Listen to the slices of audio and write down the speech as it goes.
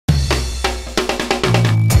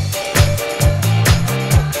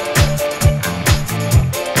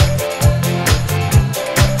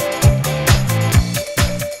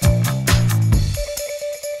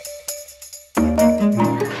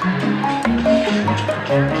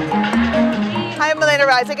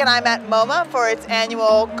Ryzik and I'm at MoMA for its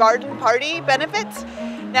annual garden party benefits.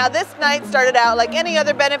 Now this night started out like any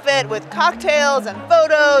other benefit with cocktails and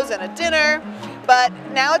photos and a dinner, but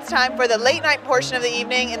now it's time for the late night portion of the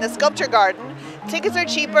evening in the sculpture garden. Tickets are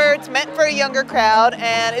cheaper, it's meant for a younger crowd,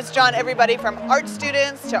 and it's drawn everybody from art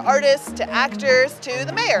students to artists to actors to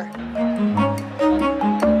the mayor.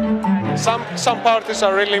 Some parties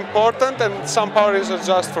are really important and some parties are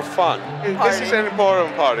just for fun. This is an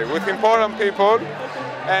important party with important people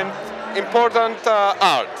and important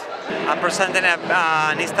art. I'm presenting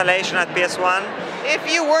an installation at PS1.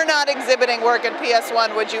 If you were not exhibiting work at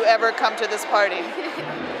PS1, would you ever come to this party?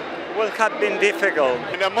 Would have been difficult.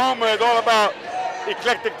 And the MoMA is all about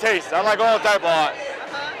eclectic taste. I like all type of art.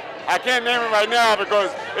 I can't name it right now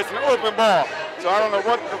because it's an open ball, so I don't know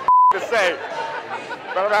what the to say.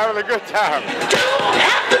 But I'm having a good time. Don't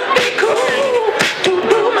have to be cool to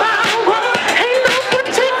do my work. Ain't no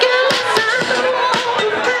particular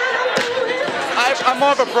I'm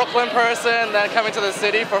more of a Brooklyn person than coming to the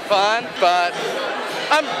city for fun, but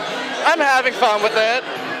I'm having fun with it.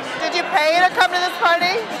 Did you pay to come to this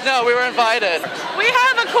party? No, we were invited. We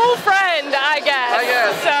have a cool friend, I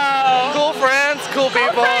guess. So cool friends, cool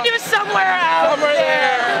people. Our friend who's somewhere out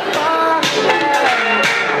there.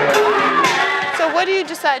 So what do you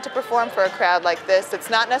decide to perform for a crowd like this that's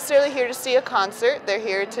not necessarily here to see a concert? They're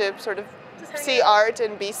here to sort of see art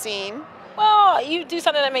and be seen. Well, you do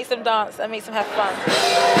something that makes them dance, that makes them have fun.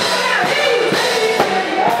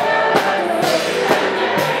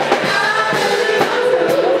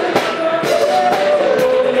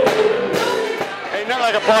 Ain't nothing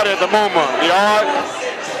like a party at the MoMA. The art,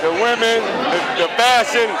 the women, the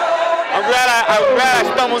fashion. I'm glad I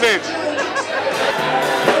stumbled in.